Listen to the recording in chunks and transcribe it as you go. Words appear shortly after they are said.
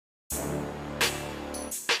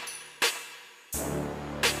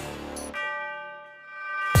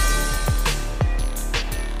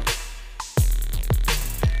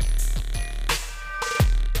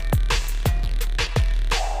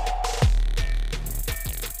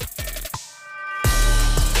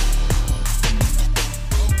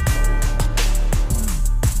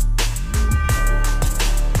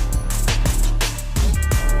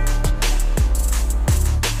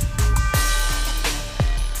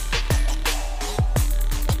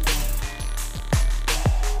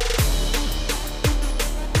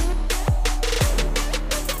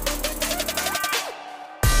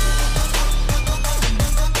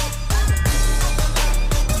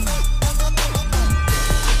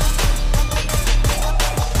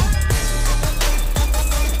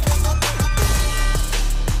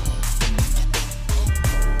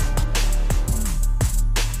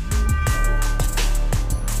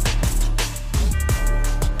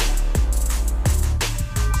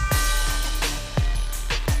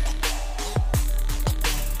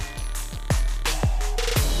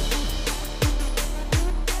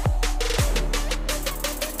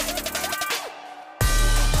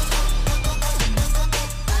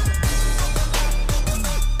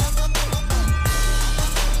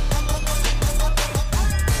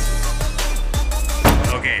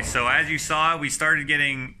so as you saw, we started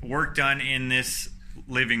getting work done in this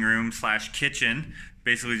living room / kitchen,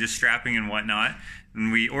 basically just strapping and whatnot.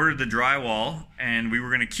 And we ordered the drywall, and we were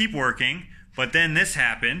going to keep working, but then this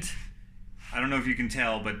happened. I don't know if you can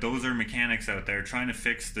tell, but those are mechanics out there trying to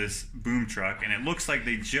fix this boom truck, and it looks like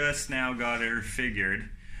they just now got it figured,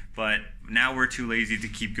 but now we're too lazy to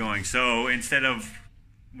keep going. So instead of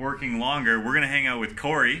working longer, we're going to hang out with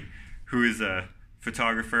Corey, who is a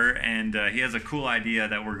photographer, and he has a cool idea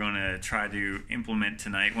that we're going to try to implement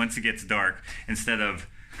tonight once it gets dark. Instead of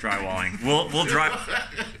drywalling, we'll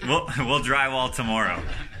drywall tomorrow.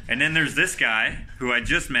 And then there's this guy who I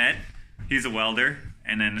just met. He's a welder.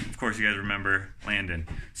 And then, of course, you guys remember Landon.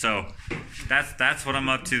 So that's what I'm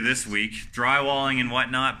up to this week, drywalling and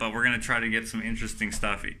whatnot. But we're gonna try to get some interesting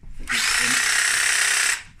stuff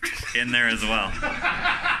in there as well.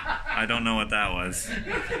 I don't know what that was.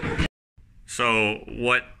 So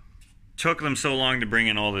what took them so long to bring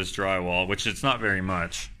in all this drywall, which it's not very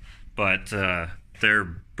much, but their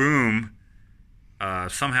boom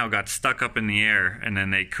somehow got stuck up in the air, and then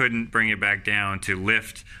they couldn't bring it back down to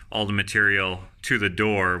lift all the material to the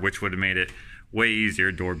door, which would have made it way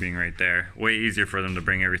easier, door being right there, way easier for them to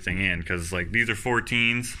bring everything in, because like these are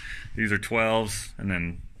 14s, these are 12s, and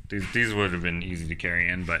then these would have been easy to carry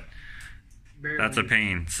in, but that's a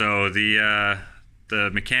pain. So the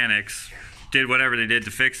mechanics did whatever they did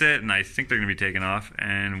to fix it, and I think they're gonna be taking off,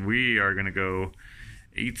 and we are gonna go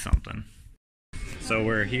eat something. So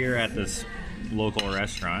we're here at this local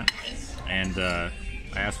restaurant, and I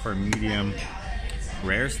asked for a medium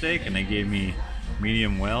rare steak, and they gave me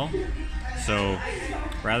medium well. So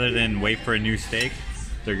rather than wait for a new steak,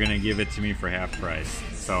 they're gonna give it to me for half price,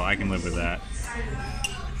 so I can live with that.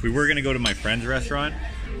 We were gonna go to my friend's restaurant,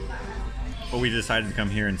 but we decided to come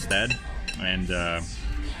here instead, and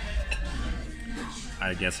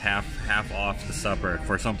I guess half off the supper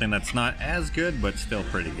for something that's not as good but still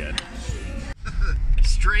pretty good.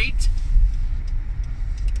 Straight.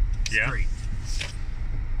 Yeah. Straight.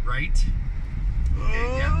 Right.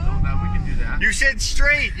 Okay, yeah, no, now we can do that. You said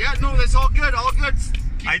straight. Yeah, no, that's all good, all good.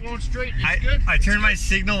 Keep going straight. It's good. I turned my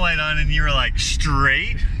signal light on, and you were like,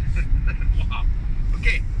 straight? Wow.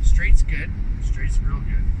 Okay, straight's good. Straight's real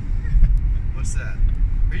good. What's that?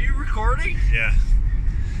 Are you recording? Yeah.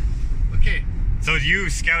 Okay. So you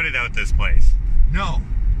scouted out this place? No.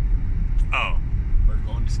 Oh. We're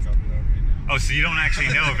going to scout it out right now. Oh, so you don't actually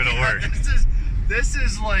know if it'll work. This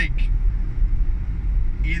is like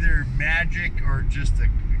either magic or just a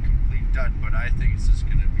complete dud, but I think it's just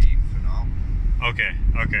gonna be phenomenal. Okay,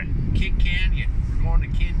 okay. Kid Canyon. We're going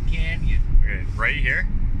to Kid Canyon. Okay, right here?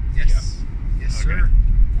 Yes. Yep. Yes, Okay. sir.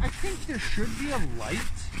 I think there should be a light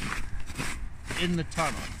in the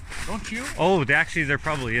tunnel. Don't you? Oh, actually, there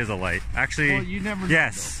probably is a light. Actually, Well, you never know,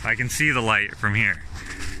 yes, I can see the light from here.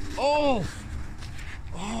 Oh.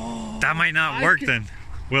 Oh. That might not work then.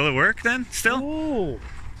 Will it work then, still? Oh.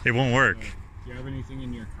 It won't work. Do you have anything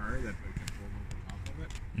in your car that I can pull over top of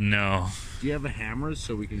it? No. Do you have a hammer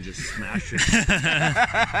so we can just smash it?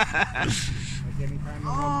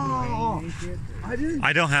 Oh,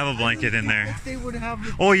 I don't have a blanket in there. If they would have.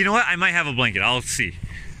 Oh, you know what? I might have a blanket. I'll see.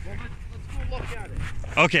 Well, let's go look at it.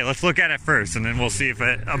 Okay, let's look at it first, and then we'll see if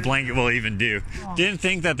a blanket will even do. Didn't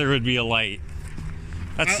think that there would be a light.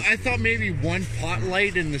 I thought maybe one pot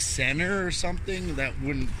light in the center or something that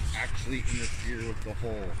wouldn't actually interfere with the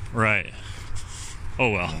whole. Right. Oh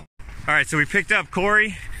well. All right, so we picked up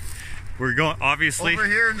Corey. We're going, obviously. Over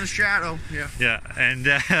here in the shadow. Yeah. Yeah, and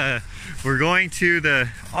we're going to the.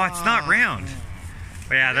 Oh, it's not round.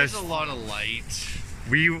 But yeah, There's a lot of light.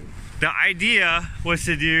 The idea was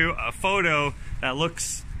to do a photo that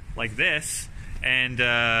looks like this, and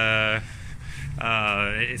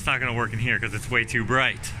it's not going to work in here because it's way too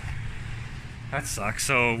bright. That sucks,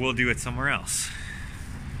 so we'll do it somewhere else.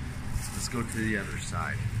 Let's go to the other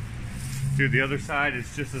side. Dude, the other side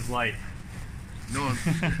is just as light. No.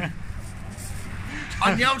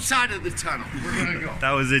 On the outside of the tunnel, we're going to go.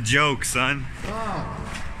 That was a joke, son. Oh.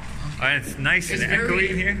 It's nice and very, echoey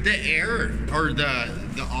in here. The air, or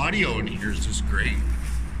the audio in here is just great.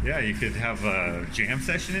 Yeah, you could have a jam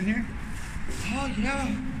session in here. Oh, yeah.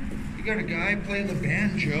 You got a guy playing the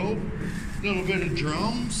banjo, a little bit of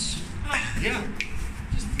drums. Yeah,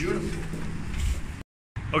 just beautiful.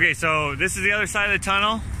 Okay, so this is the other side of the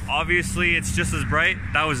tunnel. Obviously, it's just as bright.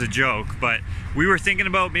 That was a joke, but we were thinking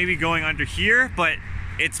about maybe going under here, but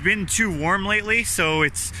it's been too warm lately, so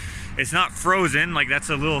it's not frozen. Like, that's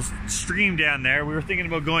a little stream down there. We were thinking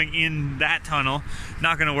about going in that tunnel.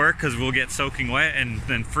 Not gonna work because we'll get soaking wet and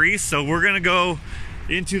then freeze. So we're gonna go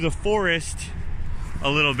into the forest a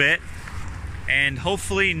little bit and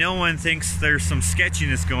hopefully no one thinks there's some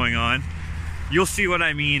sketchiness going on. You'll see what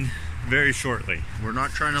I mean very shortly. We're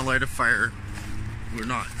not trying to light a fire. We're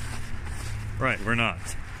not. Right, we're not.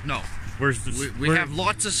 No. We have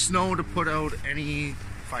lots of snow to put out any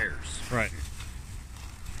fires. Right.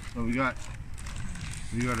 So we got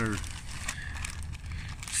our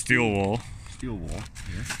steel wool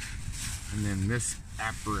here, and then this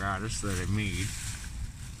apparatus that I made,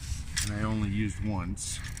 and I only used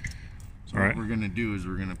once. So what we're gonna do is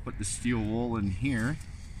we're gonna put the steel wool in here.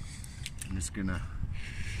 I'm just gonna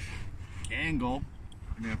angle,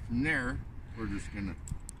 and then from there we're just gonna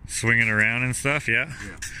swing it around and stuff. Yeah.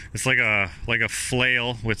 It's like a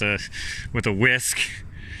flail with a whisk.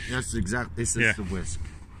 That's exactly. This is the whisk.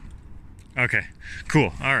 Okay.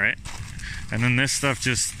 Cool. All right. And then this stuff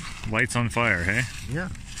just lights on fire, hey? Yeah.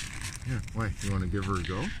 Yeah. Why? You want to give her a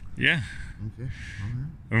go? Yeah. Okay. All right.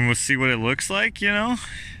 And we'll see what it looks like. You know,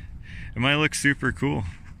 it might look super cool.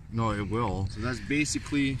 No, it will. So that's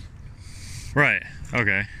basically. Right.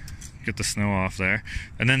 Okay. Get the snow off there,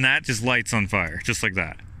 and then that just lights on fire, just like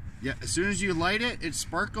that. Yeah, as soon as you light it, it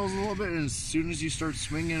sparkles a little bit, and as soon as you start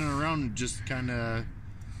swinging it around, it just kind of...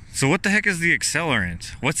 So what the heck is the accelerant?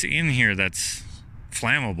 What's in here that's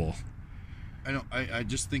flammable? I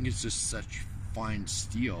just think it's just such fine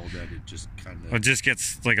steel that it just kind of... It just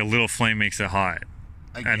gets, like, a little flame makes it hot.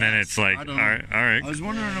 And then it's like, all right. I was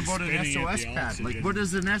wondering about an SOS pad. Like, what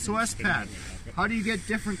is an SOS pad? How do you get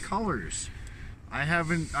different colors? I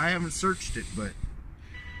haven't searched it, but...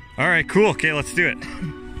 All right, cool. Okay, let's do it.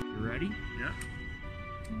 You ready? Yeah.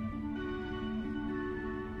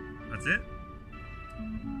 That's it?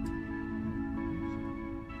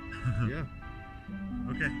 Yeah.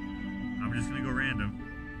 Okay. I'm just gonna go random.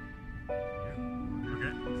 Yeah.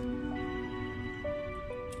 Okay.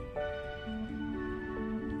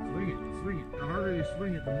 Swing it. The harder you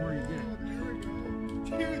swing it, the more you get. There we go.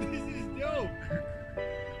 Dude, this is dope.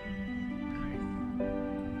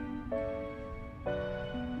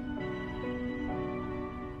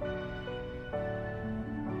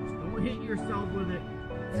 Don't hit yourself with it.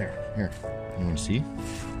 Here. You want to see?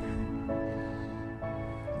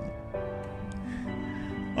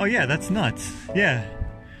 Oh yeah, that's nuts. Yeah.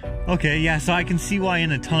 Okay, yeah, so I can see why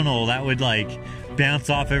in a tunnel that would like bounce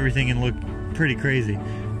off everything and look pretty crazy.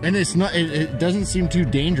 And it's not. It doesn't seem too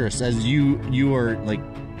dangerous as you are like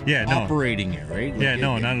operating it, right? Like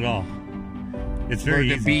not at all. It's very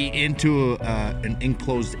easy. To be into an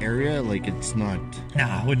enclosed area, like it's not.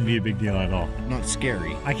 Nah, it wouldn't be a big deal at all. Not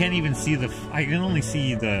scary. I can't even see I can only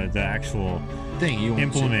see the actual thing you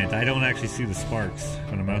implement. I don't actually see the sparks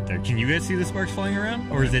when I'm out there. Can you guys see the sparks flying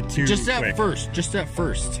around, or is it too just at quick? Just at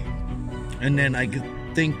first, and then I could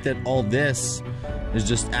think that all this is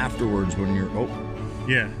just afterwards when you're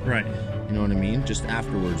yeah, right. You know what I mean? Just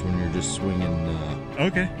afterwards when you're just swinging.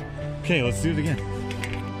 Okay, let's do it again.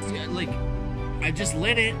 Yeah, like I just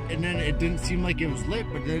lit it, and then it didn't seem like it was lit,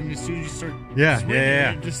 but then as soon as you start swinging,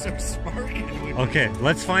 it just starts sparking. Okay,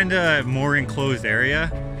 let's find a more enclosed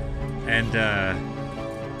area, and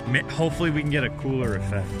hopefully we can get a cooler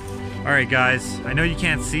effect. All right, guys, I know you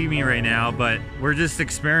can't see me right now, but we're just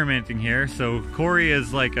experimenting here. So Corey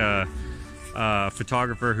is like a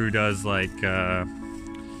photographer who does like a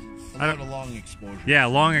long exposure. Yeah,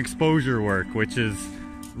 long exposure work, which is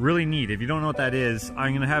really neat. If you don't know what that is,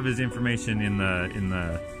 I'm gonna have his information in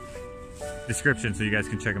the description so you guys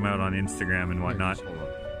can check him out on Instagram and whatnot. Hold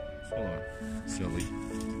on. Silly.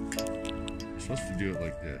 You're supposed to do it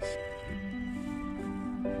like this.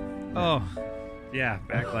 Oh, yeah,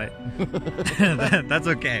 backlight. That's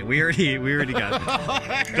okay. We already got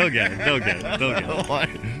it. They'll get it. What?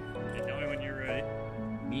 Okay, tell me when you're ready.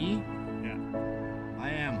 Me? Yeah. I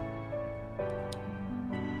am.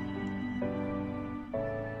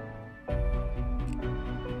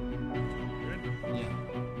 Yeah.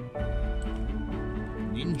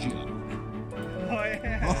 Ninja. Oh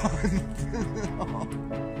yeah.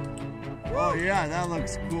 Oh yeah, that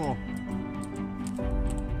looks cool.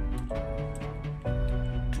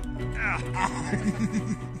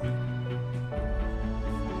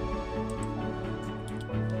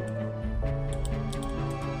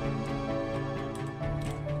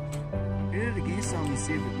 Hit it against something to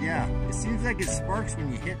see if it, it seems like it sparks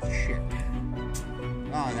when you hit shit.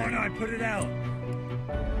 Oh, there. Oh no, I put it out.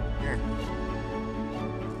 There.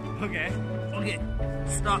 Okay.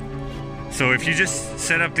 Stop. So if you just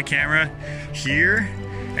set up the camera here,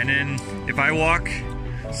 and then if I walk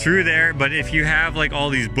through there, but if you have like all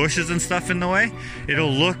these bushes and stuff in the way,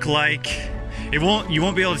 it'll look like you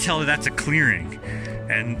won't be able to tell that that's a clearing.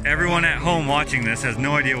 And everyone at home watching this has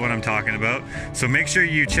no idea what I'm talking about. So make sure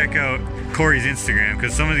you check out Corey's Instagram,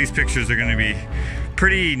 because some of these pictures are going to be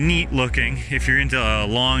pretty neat looking if you're into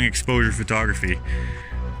long exposure photography.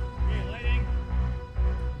 Okay, lighting.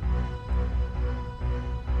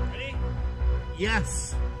 Ready?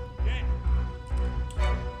 Yes. Okay.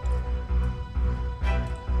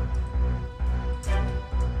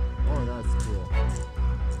 Oh, that's cool.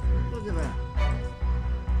 Look at that.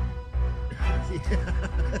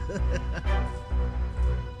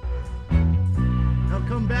 Now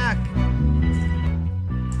come back.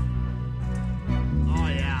 Oh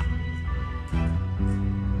yeah.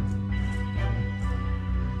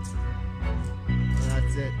 Oh,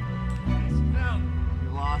 that's it. No. You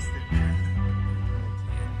lost it.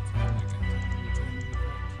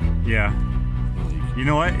 Yeah. You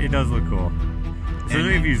know what? It does look cool.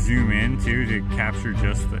 Especially if you zoom in too to capture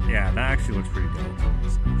just the, yeah, that actually looks pretty dope.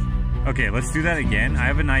 Okay, let's do that again. I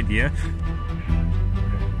have an idea.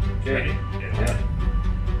 Okay. Yeah.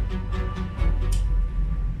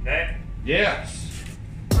 Okay. Yes.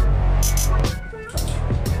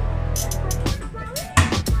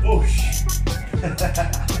 Whoosh.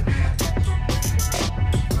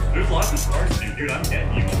 There's lots of stars, dude. I'm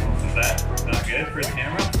getting you. Is that not good for the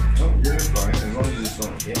camera? No, you're fine as long as you just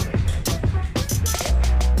don't hit me.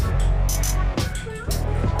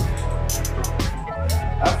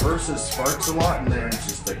 At first it sparks a lot and then it's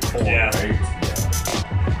just like cold, Yeah. right? Yeah.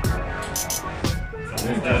 So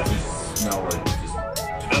It does just smell like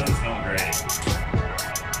it doesn't smell great.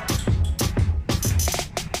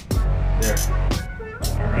 there.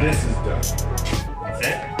 Alright. This is done. That's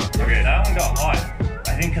it? Okay, that one got hot. I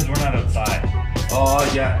think because we're not outside.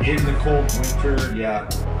 Oh yeah, in the cold winter, yeah.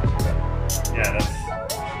 Yeah,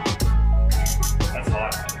 that's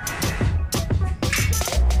hot.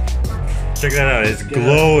 Check that out, it's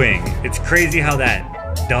glowing. It's crazy how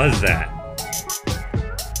that does that.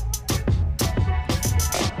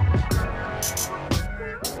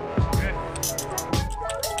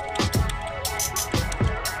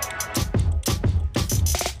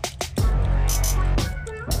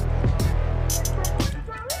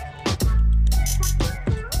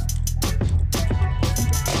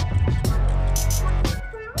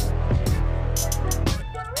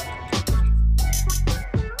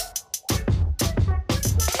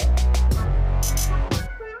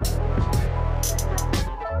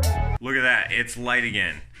 Look at that, it's light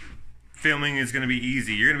again. Filming is gonna be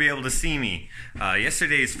easy. You're gonna be able to see me.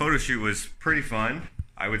 Yesterday's photo shoot was pretty fun,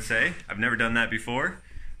 I would say. I've never done that before.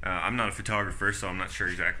 I'm not a photographer, so I'm not sure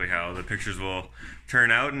exactly how the pictures will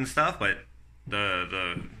turn out and stuff, but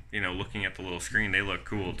the you know, looking at the little screen, they look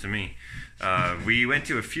cool to me. We went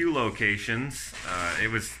to a few locations.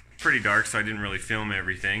 It was pretty dark, so I didn't really film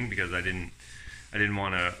everything because I didn't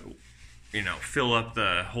want to, you know, fill up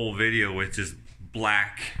the whole video with just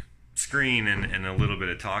black screen and a little bit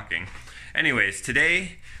of talking. Anyways,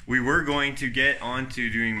 today we were going to get onto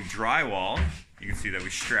doing drywall. You can see that we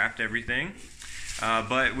strapped everything,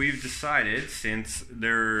 but we've decided, since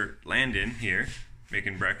they're Landon here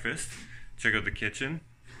making breakfast, check out the kitchen,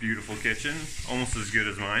 beautiful kitchen, almost as good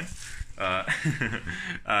as mine.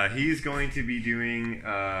 He's going to be doing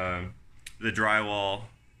the drywall.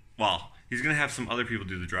 Well, he's going to have some other people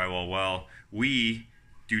do the drywall while we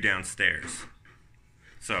do downstairs.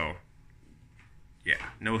 So, yeah,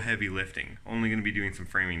 no heavy lifting. Only going to be doing some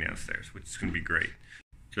framing downstairs, which is going to be great.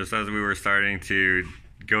 Just as we were starting to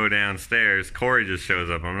go downstairs, Corey just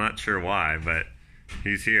shows up. I'm not sure why, but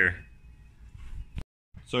he's here.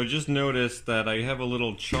 So I just noticed that I have a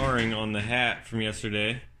little charring on the hat from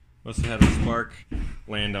yesterday. Must have had a spark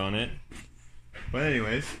land on it. But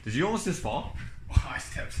anyways, did you almost just fall? Well, I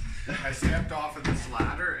stepped off of this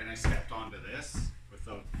ladder and I stepped onto this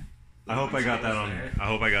without. I hope I got that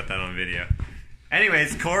on video.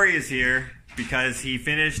 Anyways, Corey is here because he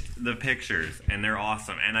finished the pictures and they're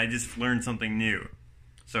awesome. And I just learned something new.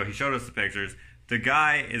 So he showed us the pictures. The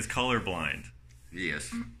guy is colorblind.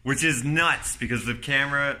 Yes. Which is nuts because the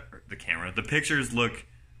pictures look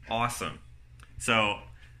awesome. So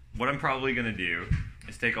what I'm probably gonna do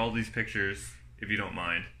is take all these pictures, if you don't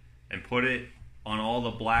mind, and put it on all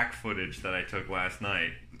the black footage that I took last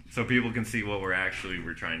night so people can see what we're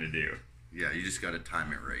trying to do. Yeah, you just got to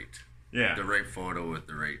time it right. Yeah. The right photo at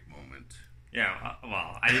the right moment. Yeah,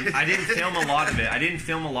 well, I didn't film a lot of it. I didn't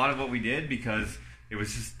film a lot of what we did because it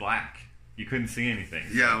was just black. You couldn't see anything.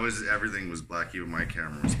 Yeah, everything was black. Even my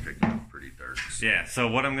camera was picking up pretty dark. So. Yeah, so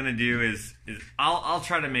what I'm gonna do is I'll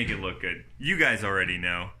try to make it look good. You guys already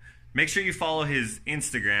know. Make sure you follow his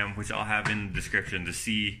Instagram, which I'll have in the description, to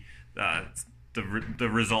see the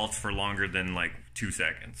results for longer than like 2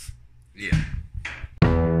 seconds. Yeah.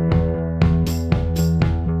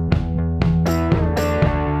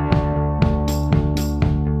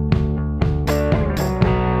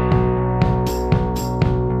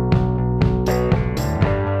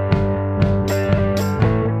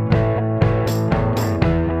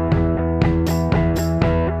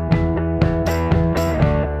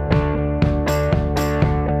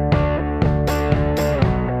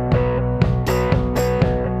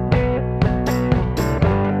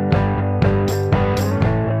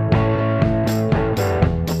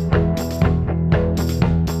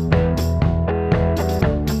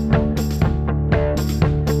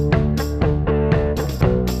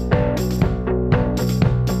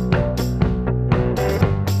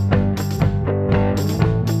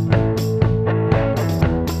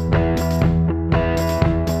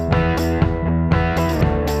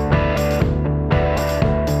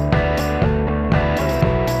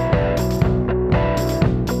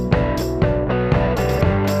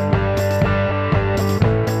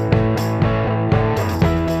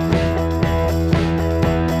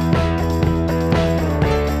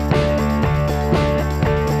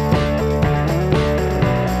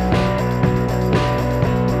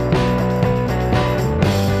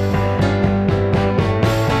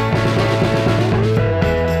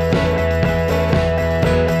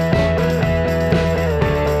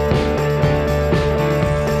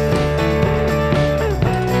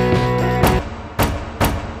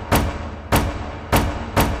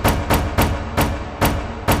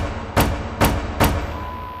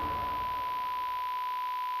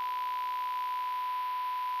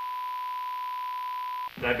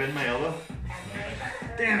 Did I bend my elbow?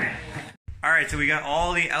 Damn it. Alright, so we got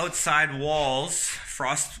all the outside walls,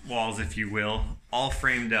 frost walls if you will, all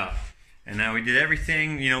framed up. And now we did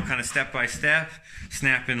everything, you know, kind of step by step,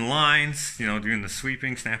 snapping lines, you know, doing the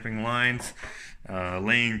sweeping, snapping lines,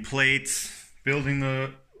 laying plates, building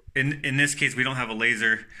the, in this case we don't have a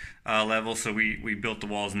laser level, so we built the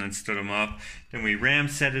walls and then stood them up. Then we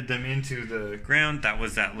ram-setted them into the ground. That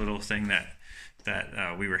was that little thing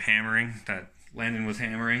that we were hammering, that Landon was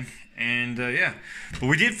hammering. And yeah, but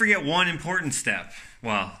we did forget one important step.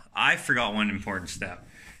 Well, I forgot one important step,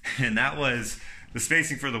 and that was the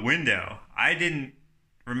spacing for the window. I didn't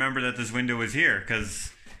remember that this window was here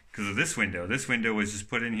because of this window. This window was just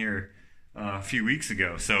put in here a few weeks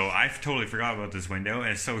ago, so I totally forgot about this window.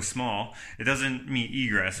 And it's so small, it doesn't meet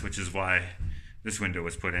egress, which is why this window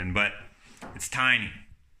was put in, but it's tiny.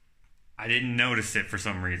 I didn't notice it for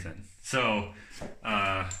some reason. So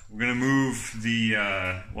we're gonna move the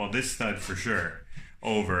well, this stud for sure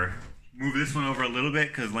over. Move this one over a little bit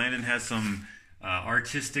because Landon has some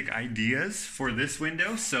artistic ideas for this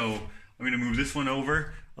window. So I'm gonna move this one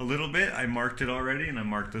over a little bit. I marked it already, and I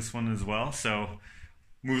marked this one as well. So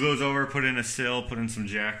move those over, put in a sill, put in some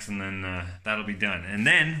jacks, and then that'll be done. And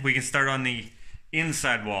then we can start on the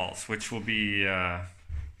inside walls, which will be a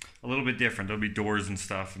little bit different. There'll be doors and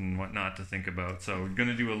stuff and whatnot to think about. So we're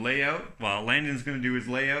gonna do a layout. Well, Landon's gonna do his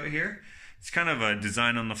layout here. It's kind of a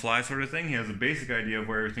design on the fly sort of thing. He has a basic idea of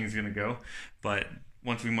where everything's gonna go, but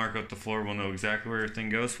once we mark out the floor, we'll know exactly where everything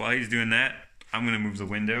goes. While he's doing that, I'm gonna move the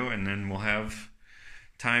window, and then we'll have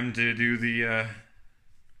time to do the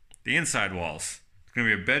inside walls. It's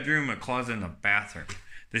gonna be a bedroom, a closet, and a bathroom.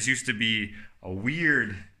 This used to be a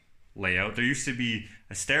weird layout. There used to be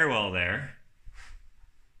a stairwell there,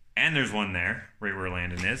 and there's one there, right where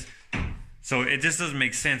Landon is. So it just doesn't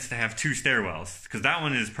make sense to have two stairwells, because that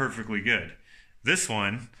one is perfectly good. This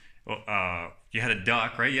one, you had a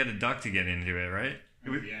duct, right? You had a duct to get into it, right?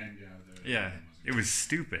 Yeah, it was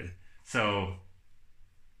stupid. So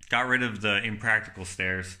got rid of the impractical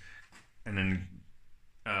stairs, and then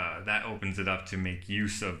that opens it up to make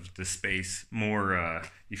use of the space more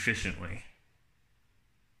efficiently.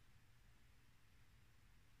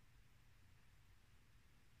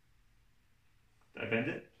 Did I bend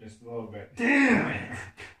it? Just a little bit. Damn it!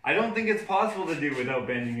 I don't think it's possible to do without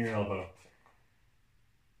bending your elbow.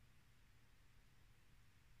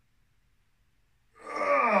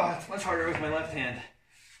 Ugh, it's much harder with my left hand.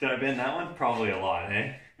 Did I bend that one? Probably a lot,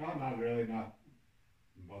 eh? No, not really. Not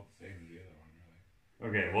about the same as the other one,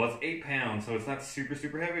 really. Okay, well it's 8 pounds, so it's not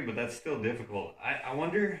super heavy, but that's still difficult. I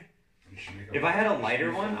wonder if I had a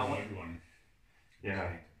lighter one. I want one.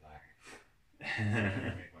 Yeah.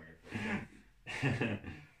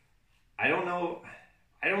 I don't know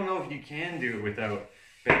if you can do it without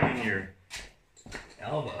bending your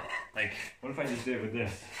elbow. Like, what if I just did it with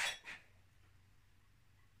this?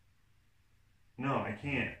 No, I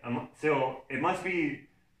can't. So it must be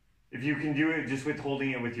if you can do it just with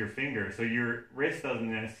holding it with your finger, so your wrist doesn't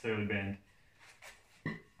necessarily bend.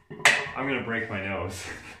 I'm gonna break my nose.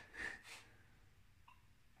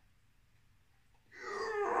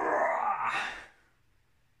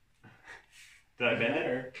 Did I bend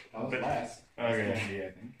it? That was less. Okay. I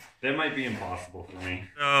think. That might be impossible for me.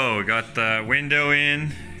 So, got the window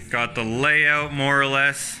in, got the layout more or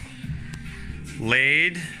less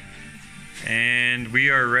laid, and we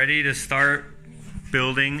are ready to start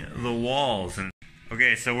building the walls.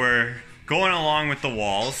 Okay, so we're going along with the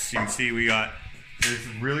walls. You can see we got this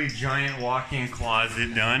really giant walk-in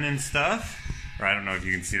closet done and stuff. Or I don't know if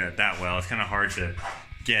you can see that well. It's kind of hard to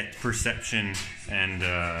get perception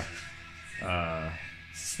and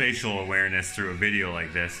spatial awareness through a video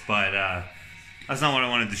like this, but that's not what I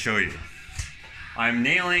wanted to show you. I'm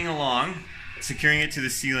nailing along, securing it to the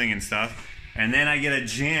ceiling and stuff, and then I get a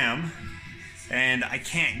jam, and I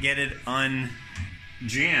can't get it unjammed.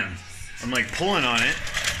 I'm like pulling on it,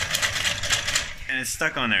 and it's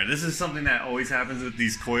stuck on there. This is something that always happens with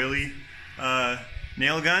these coily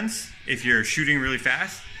nail guns if you're shooting really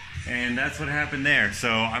fast, and that's what happened there. So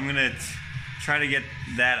I'm gonna try to get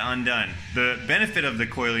that undone. The benefit of the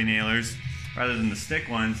coily nailers rather than the stick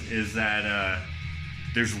ones is that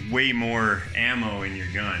there's way more ammo in your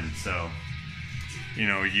gun, so you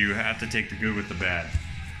know, you have to take the good with the bad.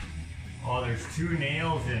 Oh, there's 2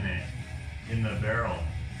 nails in it, in the barrel.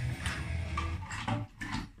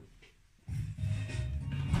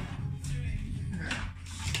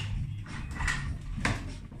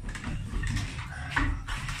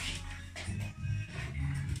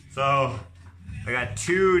 So I got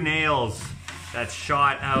 2 nails that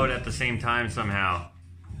shot out at the same time somehow,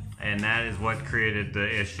 and that is what created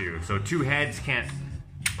the issue. So 2 heads can't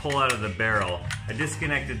pull out of the barrel. I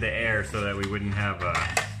disconnected the air so that we wouldn't have an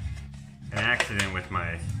accident with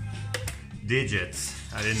my digits.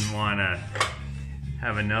 I didn't want to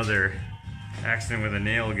have another accident with a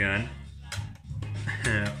nail gun.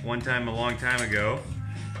 One time, a long time ago,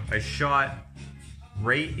 I shot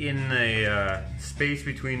right in the space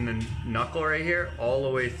between the knuckle right here, all the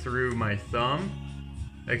way through my thumb,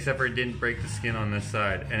 except for it didn't break the skin on this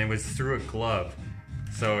side, and it was through a glove,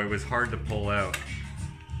 so it was hard to pull out.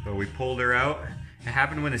 But we pulled her out. It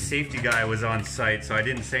happened when the safety guy was on site, so I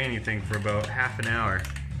didn't say anything for about half an hour.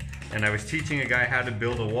 And I was teaching a guy how to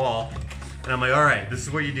build a wall, and I'm like, all right, this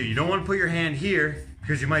is what you do. You don't want to put your hand here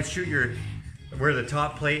because you might shoot where the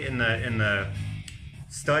top plate in the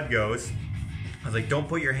stud goes. I was like, don't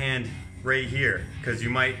put your hand right here because you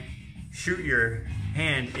might shoot your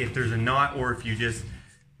hand if there's a knot or if you just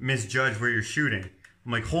misjudge where you're shooting.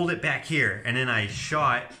 I'm like, hold it back here. And then I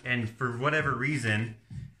shot, and for whatever reason,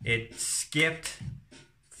 it skipped,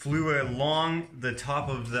 flew along the top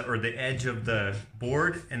of the edge of the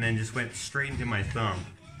board, and then just went straight into my thumb.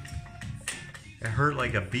 It hurt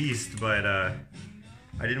like a beast, but I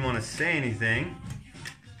didn't want to say anything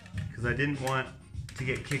because I didn't want to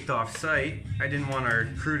get kicked off site. I didn't want our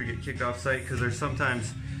crew to get kicked off site because there's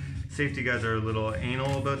sometimes safety guys are a little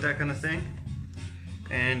anal about that kind of thing,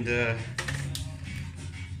 and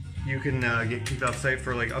you can get kicked off site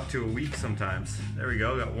for like up to a week sometimes. There we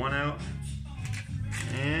go, got one out,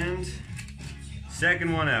 and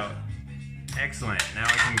second one out. Excellent. Now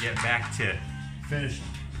I can get back to finish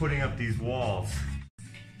putting up these walls.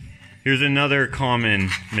 Here's another common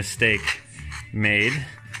mistake made,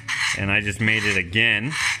 and I just made it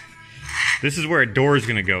again. This is where a door is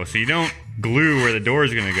going to go, so you don't glue where the door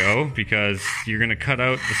is going to go because you're going to cut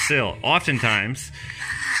out the sill. Oftentimes,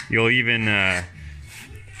 you'll even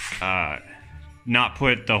not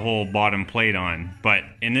put the whole bottom plate on, but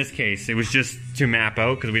in this case, it was just to map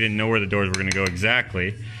out because we didn't know where the doors were going to go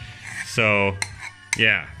exactly. So,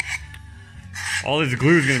 yeah. All this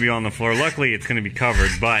glue is going to be on the floor. Luckily, it's going to be covered,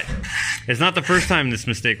 but it's not the first time this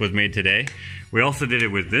mistake was made today. We also did it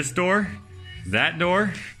with this door, that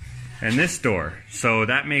door, and this door. So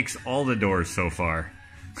that makes all the doors so far.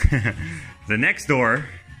 The next door,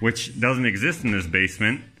 which doesn't exist in this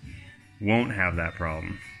basement, won't have that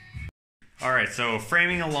problem. Alright, so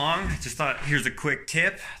framing along, just thought here's a quick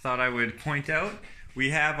tip thought I would point out.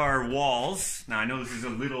 We have our walls. Now I know this is a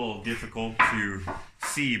little difficult to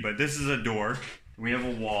see, but this is a door. We have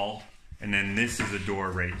a wall, and then this is a door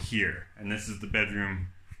right here. And this is the bedroom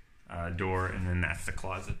door, and then that's the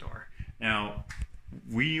closet door. Now,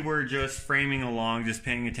 we were just framing along, just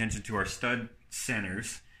paying attention to our stud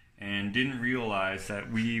centers, and didn't realize that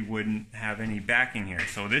we wouldn't have any backing here.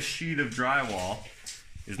 So this sheet of drywall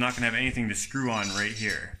is not going to have anything to screw on right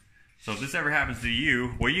here. So if this ever happens to you,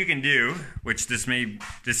 what you can do, which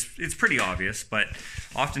it's pretty obvious, but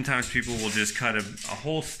oftentimes people will just cut a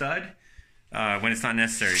whole stud when it's not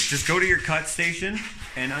necessary. Just go to your cut station,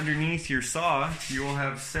 and underneath your saw, you will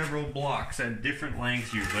have several blocks at different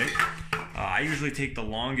lengths usually. I usually take the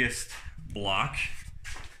longest block,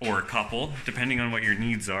 or a couple, depending on what your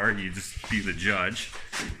needs are. You just be the judge.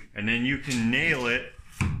 And then you can nail it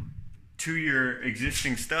to your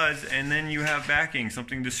existing studs, and then you have backing,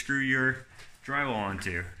 something to screw your drywall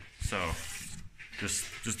onto. So,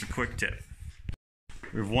 just a quick tip.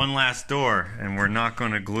 We have one last door, and we're not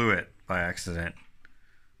going to glue it by accident.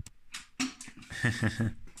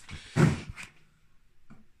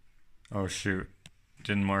 Oh shoot,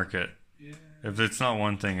 didn't mark it. Yeah. If it's not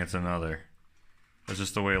one thing, it's another. That's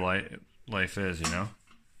just the way life is, you know?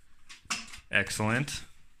 Excellent.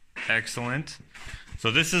 Excellent. So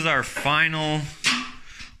this is our final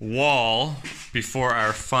wall before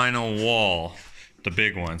our final wall, the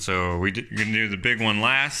big one. So we're going to do the big one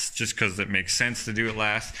last just because it makes sense to do it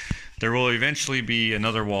last. There will eventually be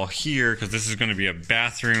another wall here because this is going to be a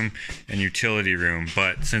bathroom and utility room.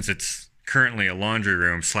 But since it's currently a laundry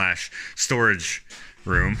room / storage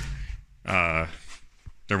room,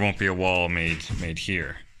 there won't be a wall made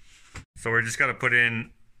here. So we're just got to put in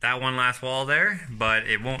that one last wall there, but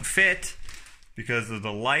it won't fit because of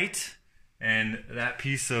the light and that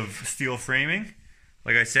piece of steel framing.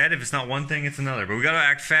 Like I said, if it's not one thing, it's another. But we gotta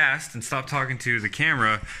act fast and stop talking to the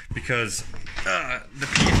camera because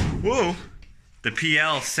the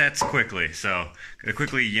PL sets quickly. So gotta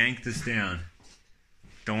quickly yank this down.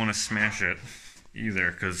 Don't want to smash it either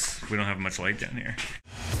because we don't have much light down here.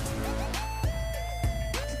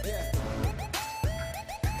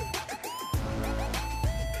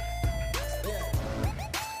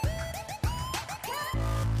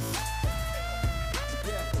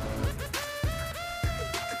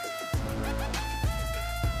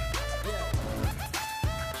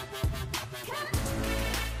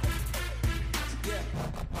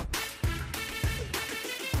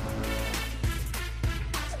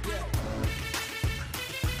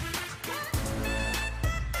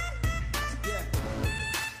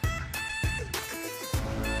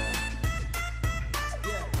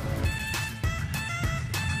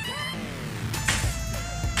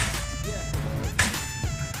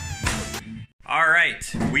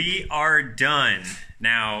 right, we are done.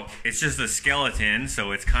 Now, it's just a skeleton,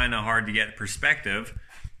 so it's kind of hard to get perspective,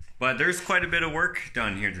 but there's quite a bit of work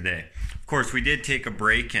done here today. Of course, we did take a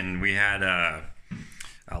break and we had a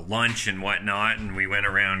lunch and whatnot, and we went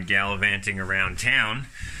around gallivanting around town.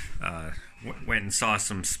 Went and saw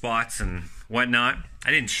some spots and whatnot. I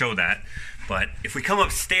didn't show that, but if we come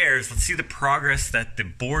upstairs, let's see the progress that the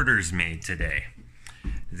boarders made today.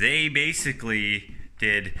 They basically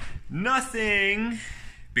did nothing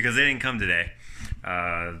because they didn't come today.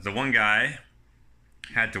 The one guy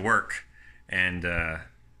had to work, and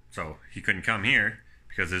so he couldn't come here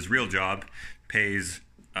because his real job pays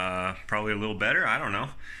probably a little better. I don't know.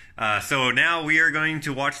 So now we are going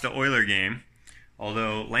to watch the Oiler game,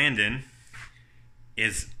 although Landon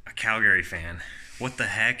is a Calgary fan. What the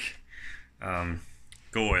heck? Go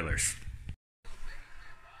Oilers.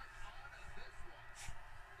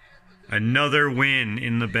 Another win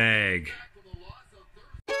in the bag.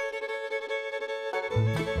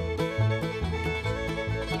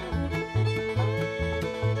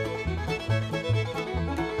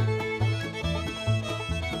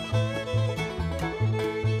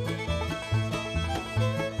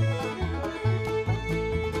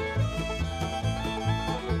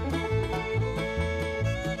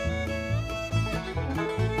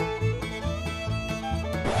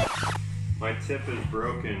 My tip is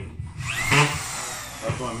broken.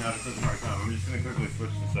 That's why I'm having such a hard time. I'm just going to quickly switch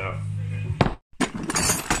this out.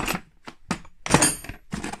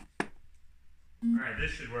 Alright, this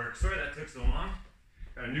should work. Sorry that took so long.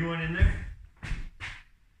 Got a new one in there.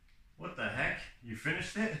 What the heck? You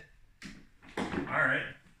finished it? Alright.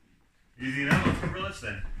 Easy enough. Let's go for lunch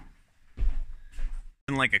then.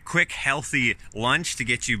 Like a quick, healthy lunch to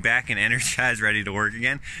get you back and energized, ready to work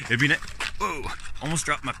again. It'd be nice. Whoa! Almost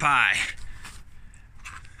dropped my pie.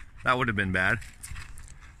 That would have been bad.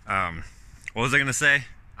 What was I gonna say?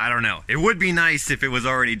 I don't know. It would be nice if it was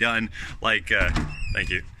already done. Like, thank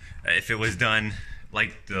you. If it was done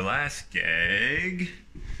like the last gag.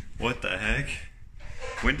 What the heck?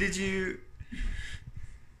 When did you?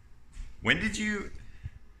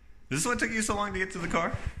 This is what took you so long to get to the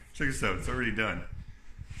car? Check this out. It's already done.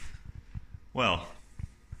 Well,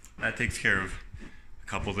 that takes care of a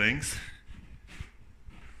couple things.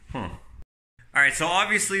 Huh. Alright, so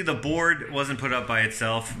obviously the board wasn't put up by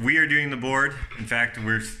itself. We are doing the board. In fact,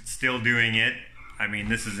 we're still doing it. I mean,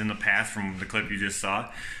 this is in the past from the clip you just saw.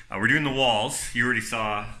 We're doing the walls. You already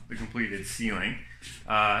saw the completed ceiling.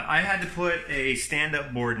 I had to put a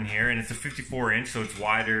stand-up board in here, and it's a 54-inch, so it's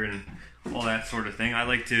wider and all that sort of thing. I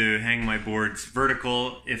like to hang my boards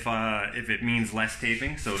vertical if it means less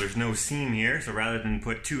taping, so there's no seam here. So rather than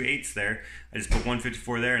put 2 8s there, I just put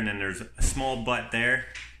 154 there, and then there's a small butt there,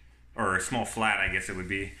 or a small flat, I guess it would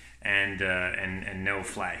be, and no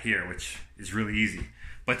flat here, which is really easy.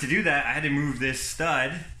 But to do that, I had to move this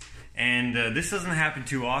stud, and this doesn't happen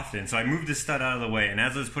too often. So I moved this stud out of the way, and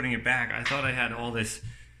as I was putting it back, I thought I had all this.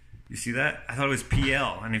 You see that? I thought it was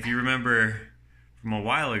PL, and if you remember from a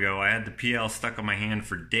while ago, I had the PL stuck on my hand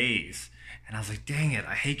for days. And I was like, dang it,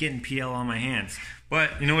 I hate getting PL on my hands.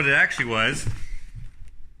 But you know what it actually was?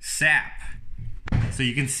 Sap. So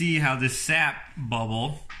you can see how this sap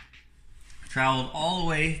bubble traveled all the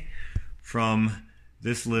way from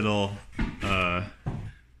this little,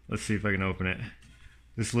 let's see if I can open it.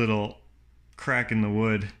 This little crack in the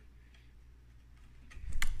wood.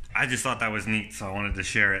 I just thought that was neat, so I wanted to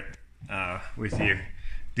share it with you.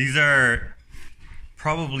 These are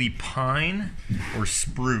probably pine or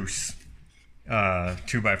spruce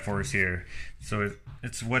 2x4s here. So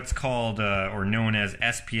it's what's called or known as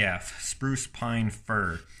SPF, spruce pine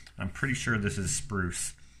fir. I'm pretty sure this is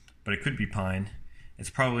spruce, but it could be pine. It's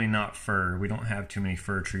probably not fir. We don't have too many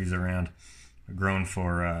fir trees around grown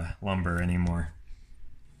for lumber anymore.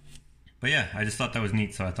 But yeah, I just thought that was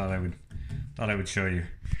neat, so I thought I would show you.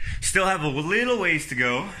 Still have a little ways to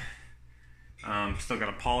go. Still got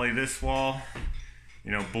to poly this wall,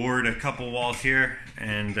 you know, board a couple walls here,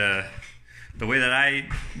 and the way that I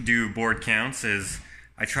do board counts is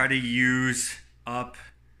I try to use up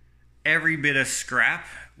every bit of scrap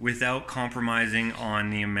without compromising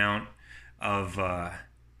on the amount of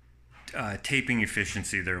taping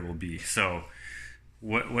efficiency there will be. So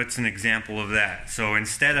what's an example of that? So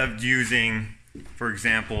instead of using, for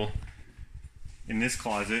example, in this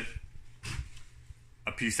closet,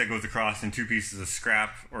 a piece that goes across and 2 pieces of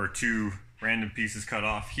scrap or 2 random pieces cut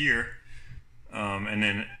off here, and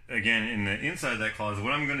then again in the inside of that closet,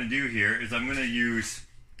 what I'm going to do here is I'm going to use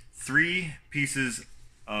 3 pieces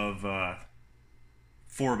of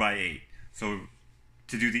 4x8. So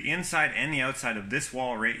to do the inside and the outside of this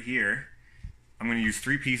wall right here, I'm going to use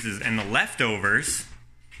 3 pieces, and the leftovers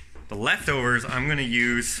I'm going to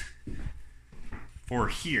use for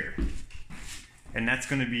here. And that's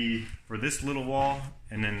going to be for this little wall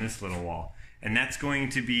and then this little wall. And that's going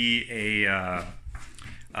to be a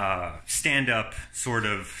stand-up sort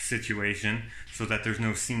of situation so that there's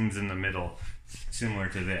no seams in the middle, similar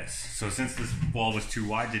to this. So since this wall was too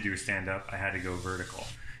wide to do a stand-up, I had to go vertical.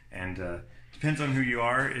 And depends on who you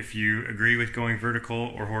are, if you agree with going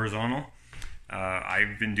vertical or horizontal.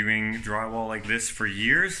 I've been doing drywall like this for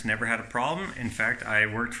years, never had a problem. In fact, I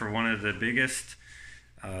worked for one of the biggest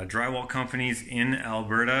drywall companies in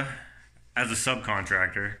Alberta as a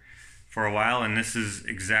subcontractor for a while, and this is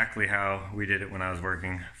exactly how we did it when I was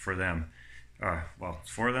working for them. Well,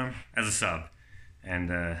 for them as a sub.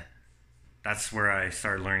 And that's where I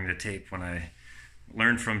started learning to tape, when I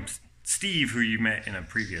learned from Steve, who you met in a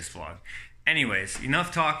previous vlog. Anyways,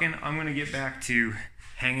 enough talking. I'm going to get back to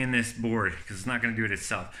hanging this board because it's not going to do it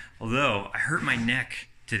itself. Although I hurt my neck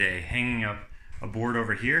today hanging up a board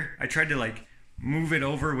over here. I tried to like move it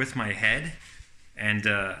over with my head, and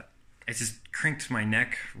it just crinked my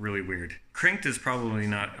neck really weird. Crinked is probably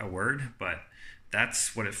not a word, but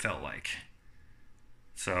that's what it felt like.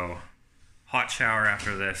 So hot shower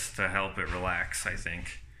after this to help it relax, I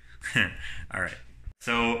think. All right.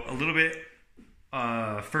 So a little bit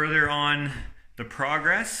further on the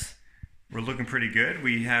progress, we're looking pretty good.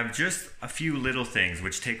 We have just a few little things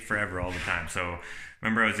which take forever all the time. So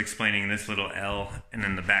remember I was explaining this little L and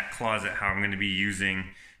then the back closet, how I'm going to be using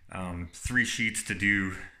 3 sheets to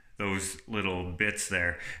do those little bits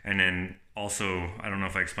there. And then also, I don't know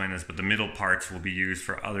if I explained this, but the middle parts will be used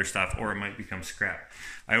for other stuff, or it might become scrap.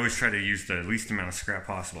 I always try to use the least amount of scrap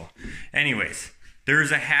possible. Anyways,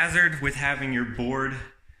 there's a hazard with having your board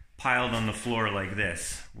piled on the floor like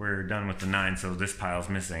this. We're done with the 9, so this pile's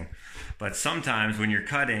missing. But sometimes when you're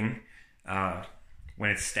cutting,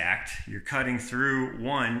 when it's stacked, you're cutting through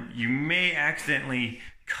one, you may accidentally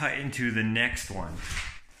cut into the next one.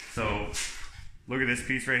 So look at this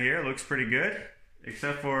piece right here, it looks pretty good,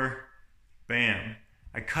 except for, bam,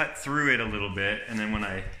 I cut through it a little bit, and then when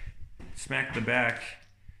I smacked the back,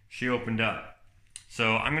 she opened up.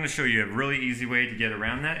 So I'm going to show you a really easy way to get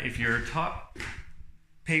around that. If your top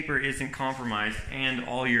paper isn't compromised and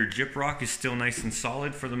all your gyprock is still nice and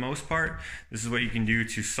solid for the most part, this is what you can do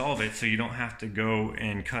to solve it, so you don't have to go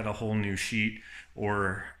and cut a whole new sheet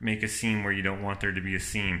or make a seam where you don't want there to be a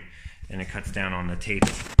seam, and it cuts down on the tape.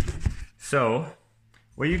 So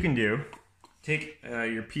what you can do, take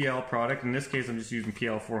your PL product. In this case I'm just using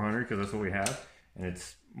PL 400 because that's what we have, and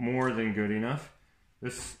it's more than good enough.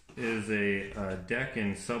 This is a deck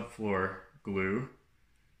and subfloor glue.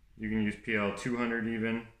 You can use PL 200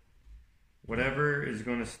 even. Whatever is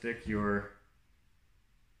going to stick your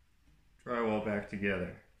drywall back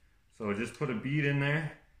together. So just put a bead in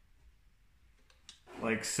there,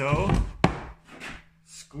 like so.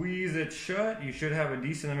 Squeeze it shut. You should have a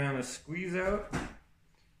decent amount of squeeze out,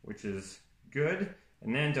 which is good.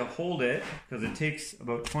 And then to hold it, because it takes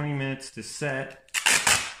about 20 minutes to set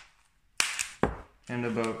and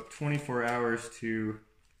about 24 hours to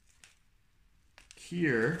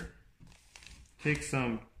cure, take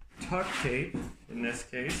some tuck tape in this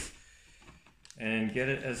case and get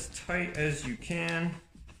it as tight as you can,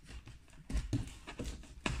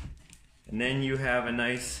 and then you have a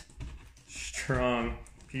nice strong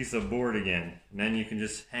piece of board again. And then you can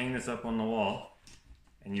just hang this up on the wall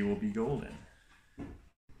and you will be golden.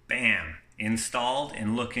 Bam! Installed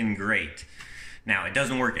and looking great. Now, it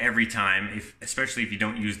doesn't work every time, especially if you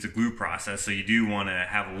don't use the glue process, so you do want to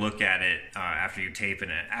have a look at it after you tape it.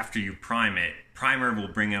 After you prime it, primer will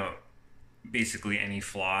bring out basically any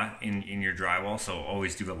flaw in your drywall, so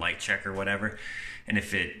always do a light check or whatever. And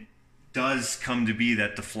if it does come to be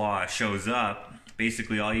that the flaw shows up,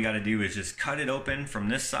 basically all you got to do is just cut it open from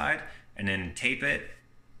this side and then tape it,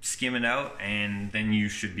 skim it out, and then you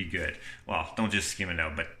should be good. Well, don't just skim it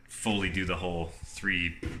out, but fully do the whole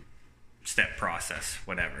 3-step process,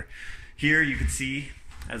 whatever. Here you can see,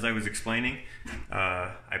 as I was explaining,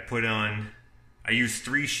 I used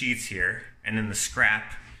 3 sheets here, and then the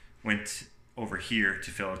scrap went over here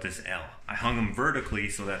to fill out this L. I hung them vertically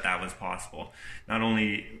so that that was possible. Not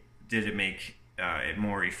only did it make it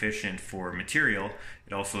more efficient for material,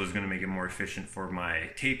 it also is going to make it more efficient for my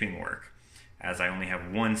taping work, as I only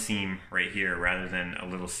have 1 seam right here rather than a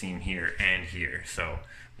little seam here and here. So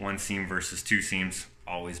 1 seam versus 2 seams,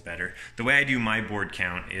 always better. The way I do my board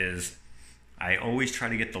count is I always try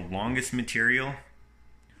to get the longest material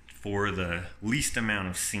for the least amount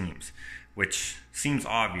of seams. which seems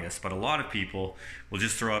obvious, but a lot of people will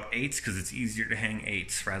just throw up 8s because it's easier to hang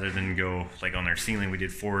 8s rather than go, like on our ceiling we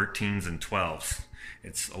did 14s and 12s.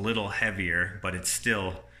 It's a little heavier, but it's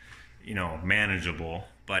still, you know, manageable.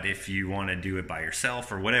 But if you want to do it by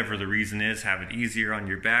yourself, or whatever the reason is, have it easier on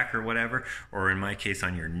your back or whatever, or in my case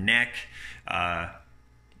on your neck,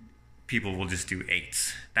 people will just do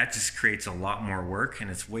 8s. That just creates a lot more work, and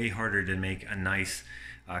it's way harder to make a nice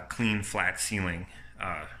clean flat ceiling,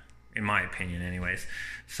 in my opinion anyways.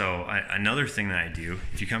 So another thing that I do,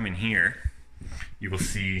 if you come in here, you will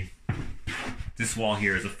see this wall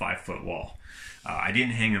here is a 5-foot wall. I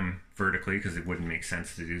didn't hang them vertically because it wouldn't make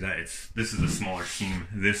sense to do that. This is a smaller seam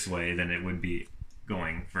this way than it would be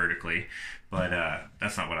going vertically, but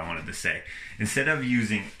that's not what I wanted to say. Instead of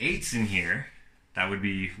using 8s in here, that would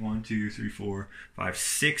be 1, 2, 3, 4, 5,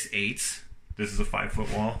 6 8s. This is a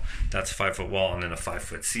 5-foot wall, that's a 5-foot wall, and then a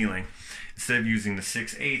 5-foot ceiling. Instead of using the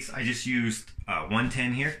 6 8s, I just used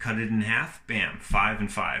 110 here, cut it in half, bam, 5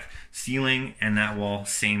 and 5. Ceiling and that wall,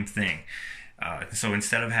 same thing. So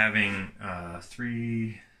instead of having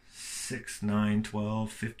 3, 6, 9,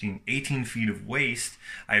 12, 15, 18 feet of waste,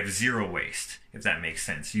 I have 0 waste, if that makes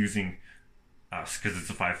sense, using, because it's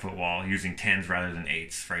a 5-foot wall, using 10s rather than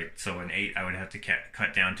 8s, right? So an 8 I would have to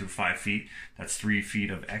cut down to 5 feet. That's 3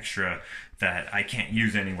 feet of extra that I can't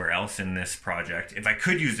use anywhere else in this project. If I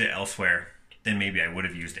could use it elsewhere, then maybe I would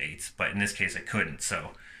have used 8s, but in this case I couldn't.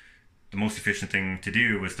 So the most efficient thing to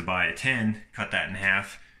do was to buy a 10, cut that in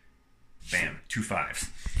half, bam, 2 5s.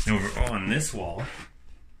 And over on this wall,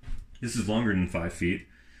 this is longer than 5 feet,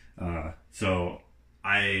 so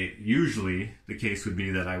usually the case would be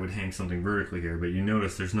that I would hang something vertically here, but you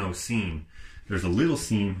notice there's no seam. There's a little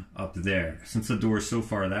seam up there. Since the door is so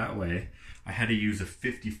far that way, I had to use a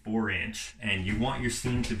 54-inch, and you want your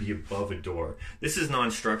seam to be above a door. This is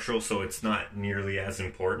non-structural, so it's not nearly as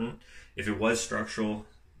important. If it was structural,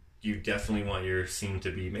 you definitely want your seam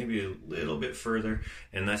to be maybe a little bit further,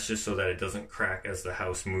 and that's just so that it doesn't crack as the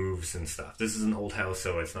house moves and stuff. This is an old house,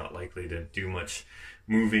 so it's not likely to do much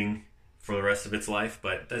moving for the rest of its life,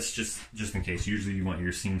 but that's just in case. Usually you want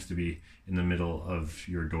your seams to be in the middle of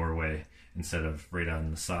your doorway instead of right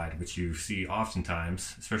on the side, which you see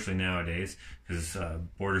oftentimes, especially nowadays, because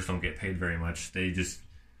boarders don't get paid very much. They just,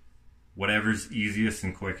 whatever's easiest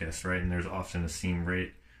and quickest, right? And there's often a seam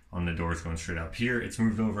right on the doors going straight up. Here it's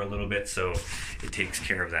moved over a little bit, so it takes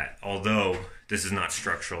care of that, although this is not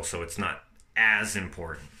structural, so it's not as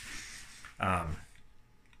important. I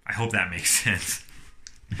hope that makes sense.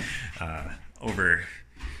 Over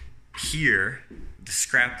here, the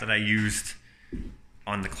scrap that I used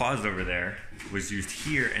on the closet over there was used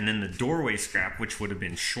here, and then the doorway scrap, which would have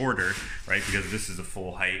been shorter, right, because this is a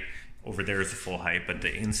full height, over there is a full height, but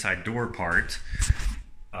the inside door part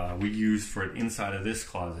we used for the inside of this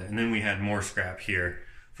closet. And then we had more scrap here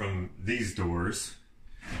from these doors,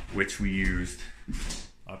 which we used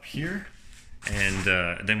up here, and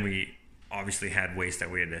then we obviously had waste that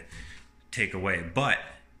we had to take away, but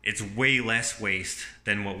it's way less waste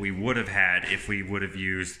than what we would have had if we would have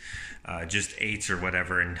used just 8s or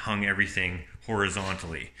whatever and hung everything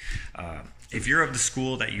horizontally. If you're of the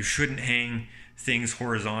school that you shouldn't hang things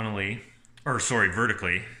horizontally, or sorry,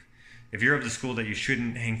 vertically, if you're of the school that you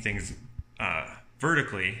shouldn't hang things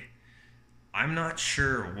vertically, I'm not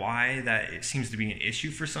sure why that it seems to be an issue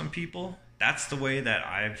for some people. That's the way that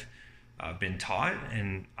I've been taught,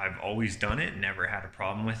 and I've always done it, never had a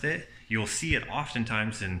problem with it. You'll see it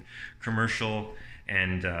oftentimes in commercial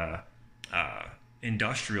and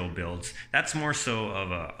industrial builds. That's more so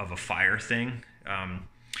of a fire thing.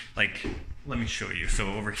 Like, let me show you.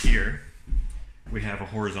 So over here, we have a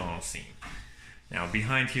horizontal seam. Now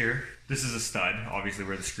behind here, this is a stud, obviously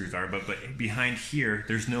where the screws are, but behind here,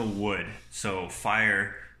 there's no wood. So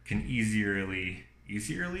fire can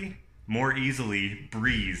more easily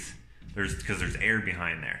breathe, because there's air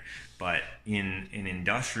behind there. But in an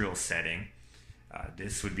industrial setting,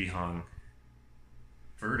 this would be hung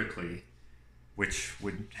vertically, which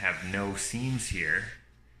would have no seams here,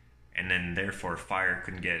 and then therefore fire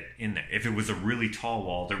couldn't get in there. If it was a really tall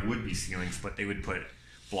wall, there would be ceilings, but they would put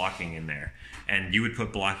blocking in there, and you would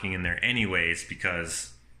put blocking in there anyways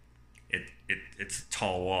because it's a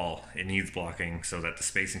tall wall. It needs blocking so that the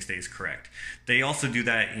spacing stays correct. They also do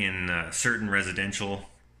that in certain residential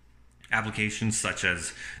applications such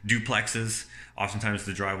as duplexes. Oftentimes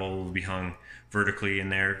the drywall will be hung vertically in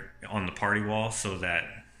there on the party wall so that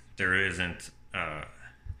there isn't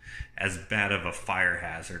as bad of a fire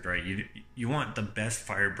hazard, right? You want the best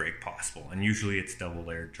fire break possible, and usually it's double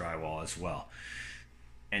layered drywall as well.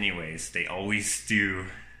 Anyways, they always do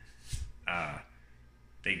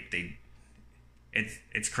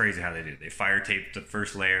it's crazy how they do it. They fire tape the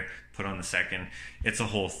first layer, put on the second. It's a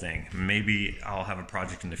whole thing. Maybe I'll have a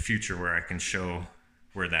project in the future where I can show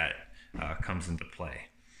where that comes into play.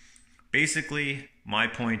 Basically, my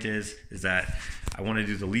point is that I want to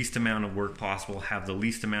do the least amount of work possible, have the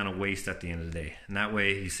least amount of waste at the end of the day. And that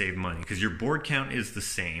way you save money, because your board count is the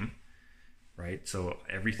same, right? So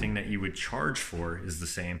everything that you would charge for is the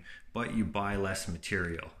same, but you buy less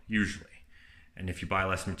material, usually. And if you buy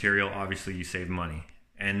less material, obviously you save money.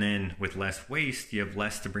 And then with less waste, you have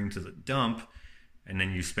less to bring to the dump, and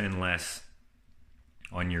then you spend less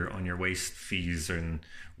on your waste fees and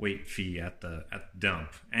weight fee at the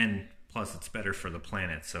dump. And plus, it's better for the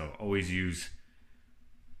planet, so always use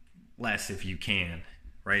less if you can,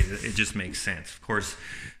 right? It just makes sense. Of course,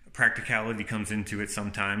 practicality comes into it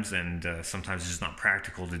sometimes, and sometimes it's just not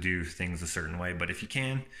practical to do things a certain way, but if you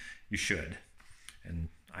can, you should. And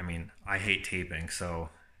I mean, I hate taping, so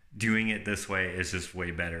doing it this way is just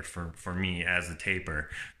way better for me as a taper,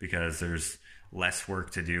 because there's less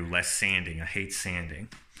work to do, less sanding. I hate sanding.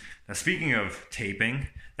 Now, speaking of taping,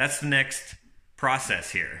 that's the next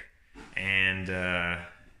process here. And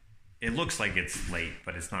it looks like it's late,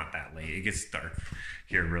 but it's not that late. It gets dark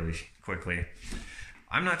here really quickly.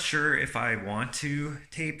 I'm not sure if I want to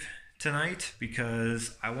tape tonight,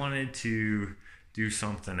 because I wanted to do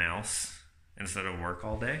something else instead of work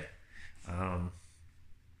all day.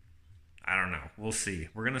 I don't know. We'll see.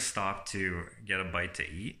 We're going to stop to get a bite to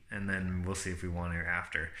eat, and then we'll see if we want to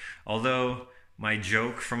after. Although my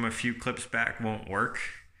joke from a few clips back won't work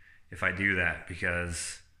if I do that,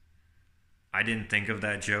 because I didn't think of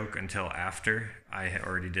that joke until after I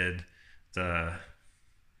already did the...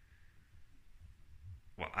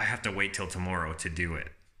 Well, I have to wait till tomorrow to do it.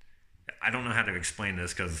 I don't know how to explain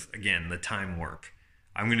this because, again, the time warp.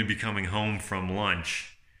 I'm going to be coming home from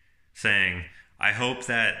lunch saying, I hope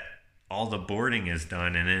that all the boarding is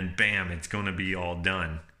done, and then bam, it's going to be all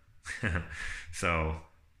done. So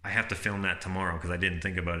I have to film that tomorrow because I didn't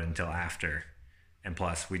think about it until after. And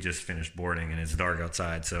plus, we just finished boarding and it's dark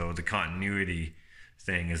outside, so the continuity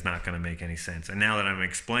thing is not going to make any sense. And now that I'm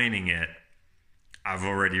explaining it, I've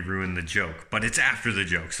already ruined the joke, but it's after the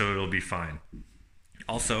joke, so it'll be fine.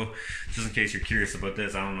 Also, just in case you're curious about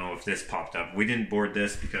this, I don't know if this popped up. We didn't board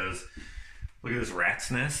this because look at this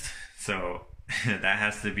rat's nest. So that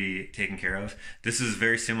has to be taken care of. This is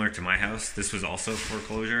very similar to my house. This was also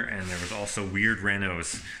foreclosure, and there was also weird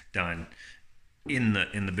renos done in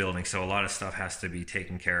the building. So a lot of stuff has to be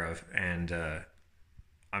taken care of. And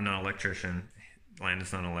I'm not an electrician.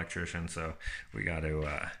 Landon's not an electrician, so we got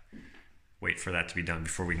to wait for that to be done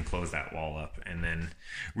before we can close that wall up, and then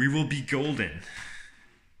we will be golden.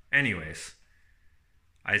 Anyways,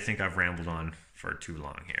 I think I've rambled on for too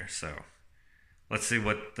long here, so let's see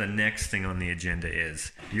what the next thing on the agenda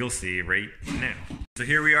is. You'll see right now. So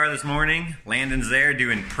here we are this morning. Landon's there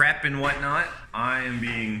doing prep and whatnot. I am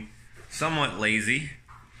being somewhat lazy.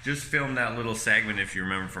 Just filmed that little segment, if you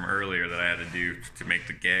remember from earlier, that I had to do to make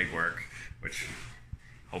the gag work, which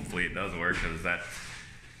hopefully it does work, because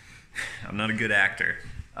I'm not a good actor.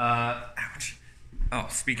 Ouch. Oh,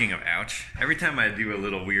 speaking of ouch, every time I do a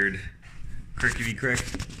little weird crickety-crick,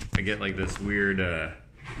 I get like this weird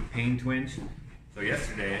pain twinge. So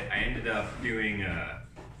yesterday, I ended up doing a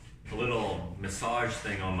little massage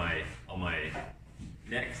thing on my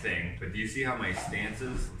neck thing. But do you see how my stance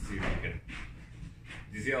is? Let's see if you can.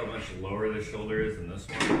 Do you see how much lower this shoulder is than this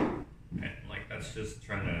one? And like that's just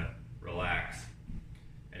trying to relax.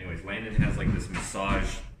 Anyways, Landon has like this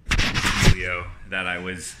massage video that I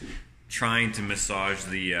was trying to massage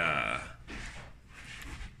the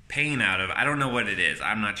pain out of. I don't know what it is.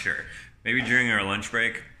 I'm not sure. Maybe during our lunch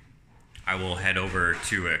break, I will head over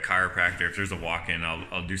to a chiropractor. If there's a walk-in,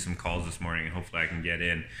 I'll do some calls this morning, and hopefully I can get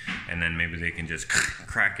in, and then maybe they can just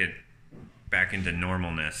crack it back into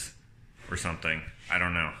normalness or something. I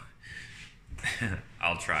don't know.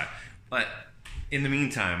 I'll try. But in the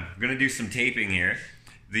meantime, I'm going to do some taping here.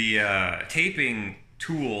 The taping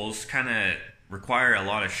tools kind of require a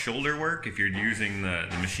lot of shoulder work if you're using the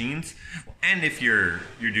machines, and if you're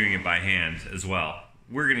doing it by hand as well.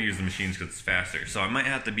 We're going to use the machines because it's faster, so I might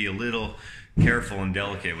have to be a little careful and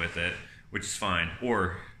delicate with it, which is fine.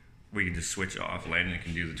 Or we can just switch off. Landon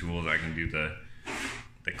can do the tools, I can do the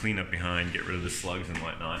cleanup behind, get rid of the slugs and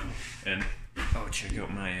whatnot. And oh, check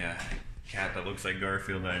out my cat that looks like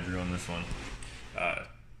Garfield that I drew on this one.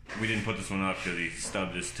 We didn't put this one up because he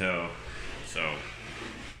stubbed his toe, so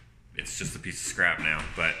it's just a piece of scrap now,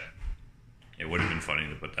 but it would have been funny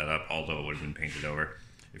to put that up, although it would have been painted over.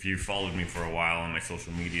 If you followed me for a while on my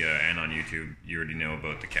social media and on YouTube, you already know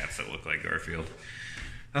about the cats that look like Garfield.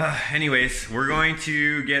 Anyways, we're going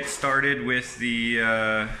to get started with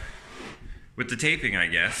the taping, I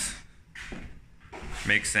guess.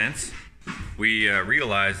 Makes sense. We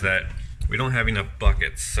realized that we don't have enough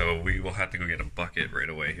buckets, so we will have to go get a bucket right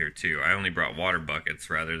away here too. I only brought water buckets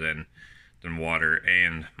rather than water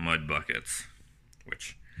and mud buckets,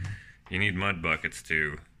 which you need mud buckets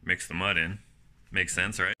to mix the mud in. Makes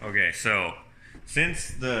sense, right? Okay, so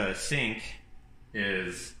since the sink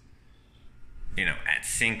is, you know, at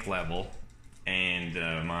sink level, and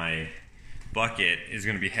my bucket is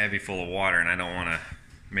going to be heavy full of water, and I don't want to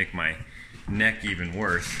make my neck even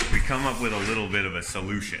worse, we come up with a little bit of a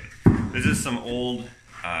solution. This is some old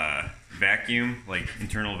vacuum, like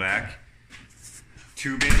internal vac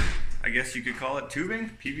tubing, I guess you could call it.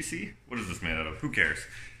 Tubing? PVC? What is this made out of? Who cares?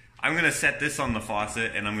 I'm going to set this on the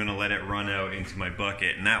faucet and I'm going to let it run out into my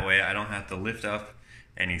bucket, and that way I don't have to lift up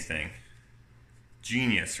anything.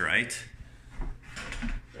 Genius, right?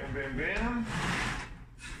 Bam, bam, bam.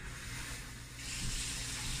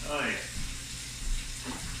 Nice.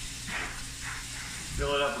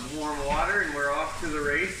 Fill it up with warm water and we're off to the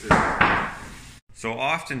races. So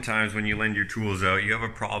oftentimes when you lend your tools out, you have a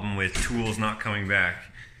problem with tools not coming back.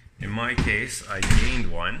 In my case, I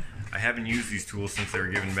gained one. I haven't used these tools since they were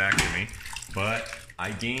given back to me, but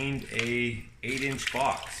I gained a 8-inch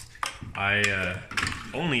box. I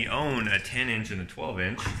only own a 10-inch and a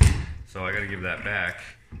 12-inch, so I gotta give that back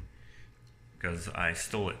because I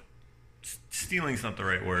stole it. Stealing's not the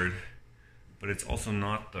right word, but it's also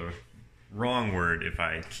not the wrong word if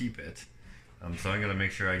I keep it. So I gotta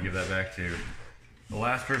make sure I give that back to the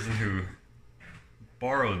last person who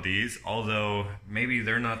borrowed these, although maybe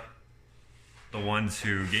they're not the ones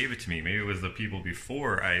who gave it to me. Maybe it was the people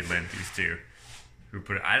before I lent these to who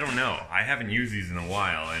put it. I don't know. I haven't used these in a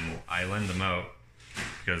while, and I lend them out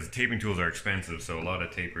because taping tools are expensive, so a lot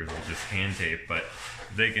of tapers will just hand tape, but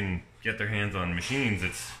if they can get their hands on machines,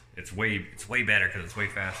 it's way better because it's way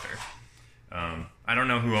faster. I don't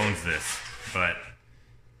know who owns this, but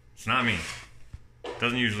it's not me. It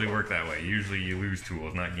doesn't usually work that way. Usually you lose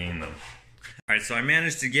tools, not gain them. Alright, so I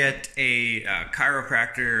managed to get a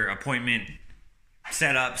chiropractor appointment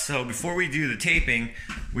set up, so before we do the taping,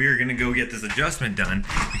 we are going to go get this adjustment done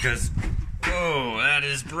because, whoa, that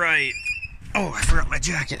is bright. Oh, I forgot my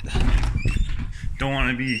jacket. Don't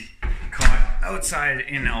want to be caught outside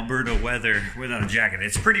in Alberta weather without a jacket.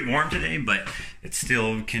 It's pretty warm today, but it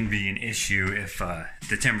still can be an issue if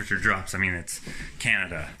the temperature drops. I mean, it's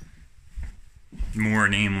Canada, more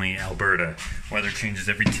namely Alberta. Weather changes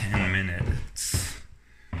every 10 minutes.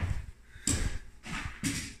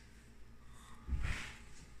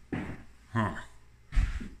 Huh.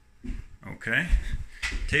 Okay.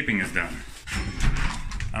 Taping is done.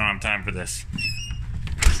 I don't have time for this.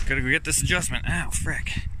 Gotta go get this adjustment. Ow,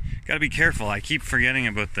 frick. Gotta be careful. I keep forgetting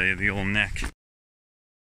about the old neck.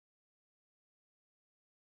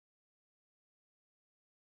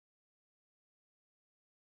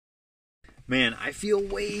 Man, I feel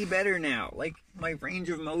way better now. Like, my range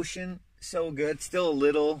of motion, so good. Still a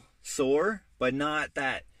little sore, but not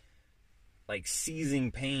that, like,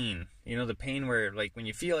 seizing pain. You know, the pain where, like, when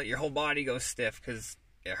you feel it, your whole body goes stiff because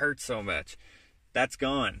it hurts so much. That's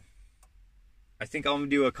gone. I think I'm gonna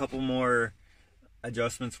do a couple more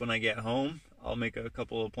adjustments when I get home. I'll make a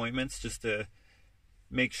couple appointments just to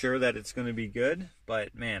make sure that it's gonna be good.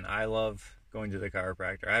 But, man, I love going to the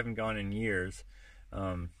chiropractor. I haven't gone in years,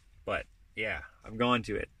 but yeah, I've gone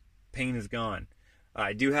to it. Pain is gone.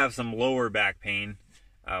 I do have some lower back pain,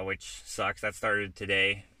 which sucks. That started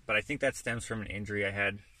today, but I think that stems from an injury I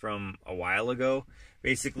had from a while ago.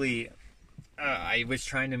 Basically, I was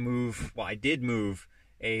trying to move, well, I did move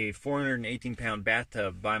a 418-pound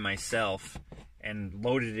bathtub by myself and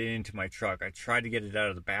loaded it into my truck. I tried to get it out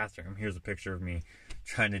of the bathroom. Here's a picture of me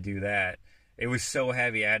trying to do that. It was so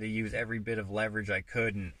heavy, I had to use every bit of leverage I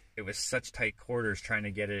could, and it was such tight quarters trying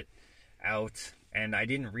to get it out. And I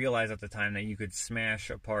didn't realize at the time that you could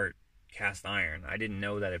smash apart cast iron. I didn't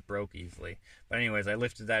know that it broke easily. But anyways, I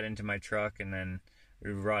lifted that into my truck, and then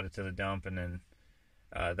we brought it to the dump, and then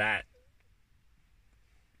that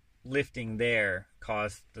lifting there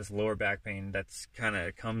caused this lower back pain that's kind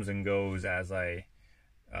of comes and goes as I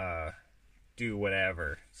do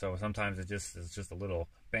whatever. So sometimes it's just a little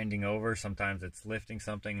bending over, sometimes it's lifting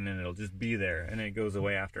something, and then it'll just be there, and then it goes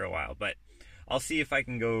away after a while. But I'll see if I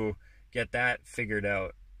can go get that figured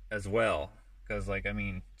out as well, because, like, I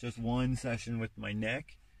mean, just one session with my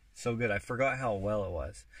neck, so good. I forgot how well it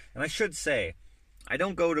was. And I should say, I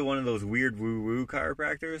don't go to one of those weird woo-woo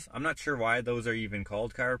chiropractors. I'm not sure why those are even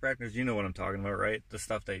called chiropractors. You know what I'm talking about, right?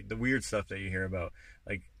 The weird stuff that you hear about,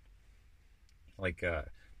 like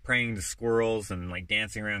praying to squirrels and like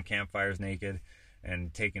dancing around campfires naked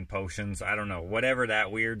and taking potions. I don't know, whatever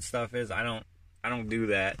that weird stuff is. I don't do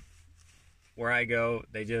that. Where I go,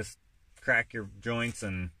 they just crack your joints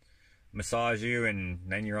and massage you, and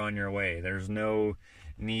then you're on your way. There's no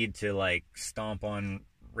need to like stomp on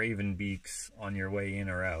raven beaks on your way in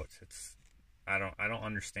or out. I don't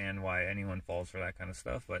understand why anyone falls for that kind of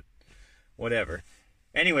stuff, but whatever.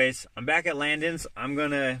 Anyways, I'm back at Landon's. I'm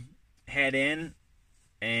gonna head in,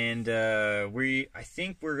 and I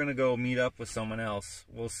think we're gonna go meet up with someone else.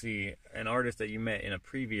 We'll see, an artist that you met in a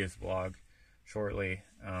previous vlog shortly.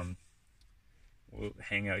 We'll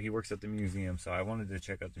hang out. He works at the museum, so I wanted to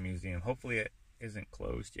check out the museum. Hopefully it isn't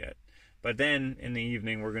closed yet. But then in the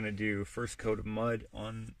evening, we're gonna do first coat of mud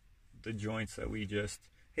on the joints that we just.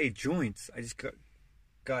 Hey, joints! I just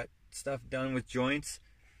got stuff done with joints,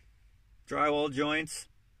 drywall joints.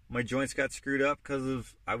 My joints got screwed up because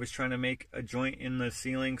of I was trying to make a joint in the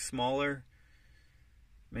ceiling smaller.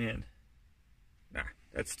 Man, nah,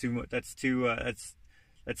 that's too much. That's too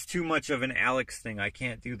much of an Alex thing. I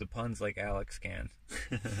can't do the puns like Alex can.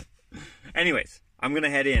 Anyways, I'm gonna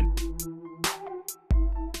head in.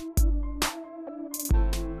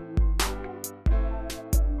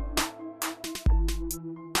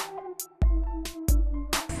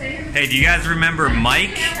 Hey, do you guys remember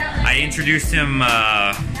Mike? I introduced him,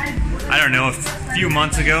 I don't know, a few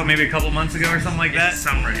months ago, maybe a couple months ago or something like that. In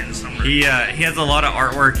the summer. He has a lot of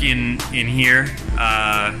artwork in here.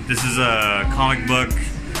 This is a comic book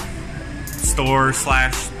store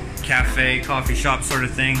slash cafe, coffee shop sort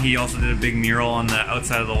of thing. He also did a big mural on the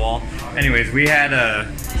outside of the wall. Anyways, we had a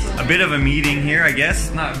bit of a meeting here, I guess.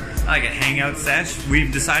 Not like a hangout sesh.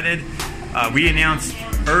 We've decided, we announced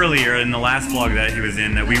earlier in the last vlog that he was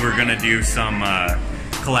in that we were gonna do some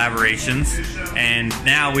collaborations, and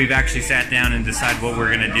now we've actually sat down and decided what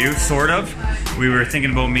we're gonna do, sort of. We were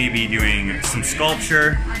thinking about maybe doing some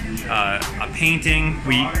sculpture, a painting.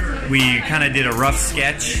 We kind of did a rough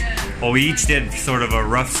sketch. Well, we each did sort of a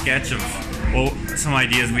rough sketch of some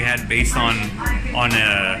ideas we had based on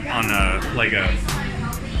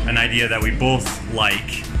an idea that we both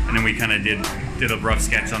like, and then we kind of did a rough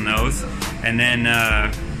sketch on those. And then,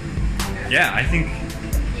 yeah, I think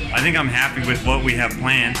I'm happy with what we have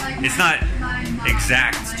planned. It's not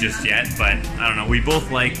exact just yet, but I don't know. We both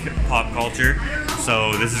like pop culture,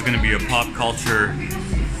 so this is going to be a pop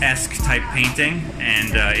culture-esque type painting,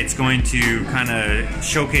 and it's going to kind of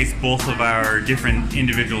showcase both of our different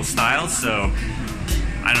individual styles. So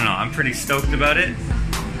I don't know. I'm pretty stoked about it.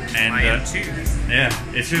 And I am too. Yeah,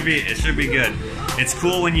 it should be good. It's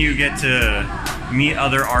cool when you get to meet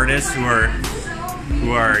other artists who are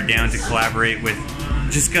down to collaborate with,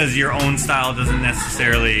 just because your own style doesn't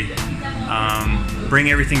necessarily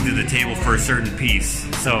bring everything to the table for a certain piece.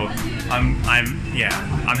 So I'm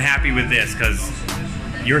happy with this, because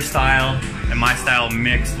your style and my style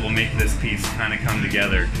mixed will make this piece kind of come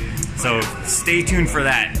together. So stay tuned for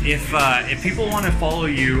that. If people want to follow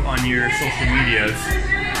you on your social medias,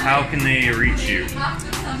 how can they reach you?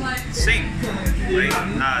 Sing. Like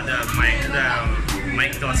the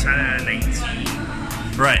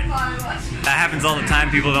Mike.19. Right. That happens all the time.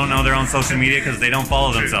 People don't know their own social media because they don't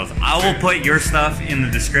follow themselves. I will put your stuff in the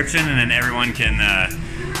description, and then everyone can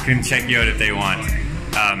check you out if they want.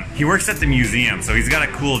 He works at the museum, so he's got a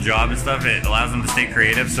cool job and stuff. It allows him to stay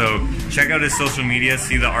creative. So check out his social media,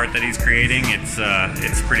 see the art that he's creating.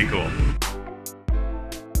 It's pretty cool.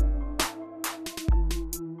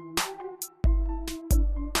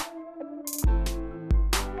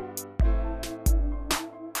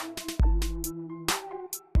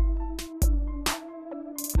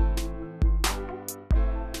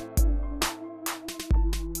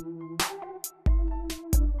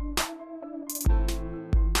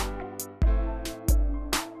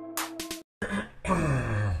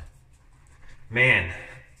 Man,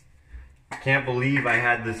 I can't believe I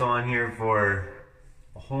had this on here for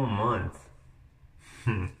a whole month.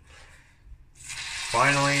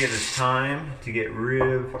 Finally, it is time to get rid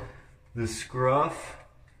of the scruff.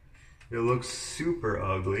 It looks super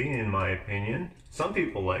ugly, in my opinion. Some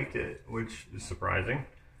people liked it, which is surprising.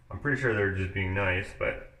 I'm pretty sure they're just being nice,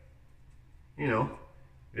 but you know,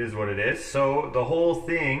 it is what it is. So the whole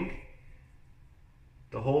thing,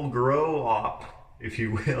 the whole grow op, if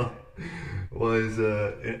you will, was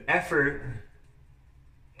an effort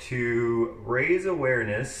to raise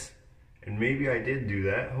awareness, and maybe I did do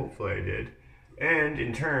that, hopefully I did, and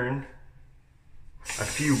in turn a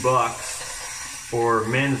few bucks for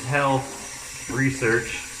men's health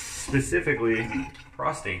research, specifically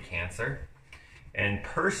prostate cancer. And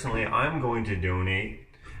personally, I'm going to donate.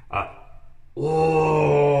 I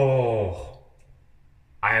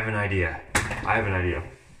idea. I have an idea.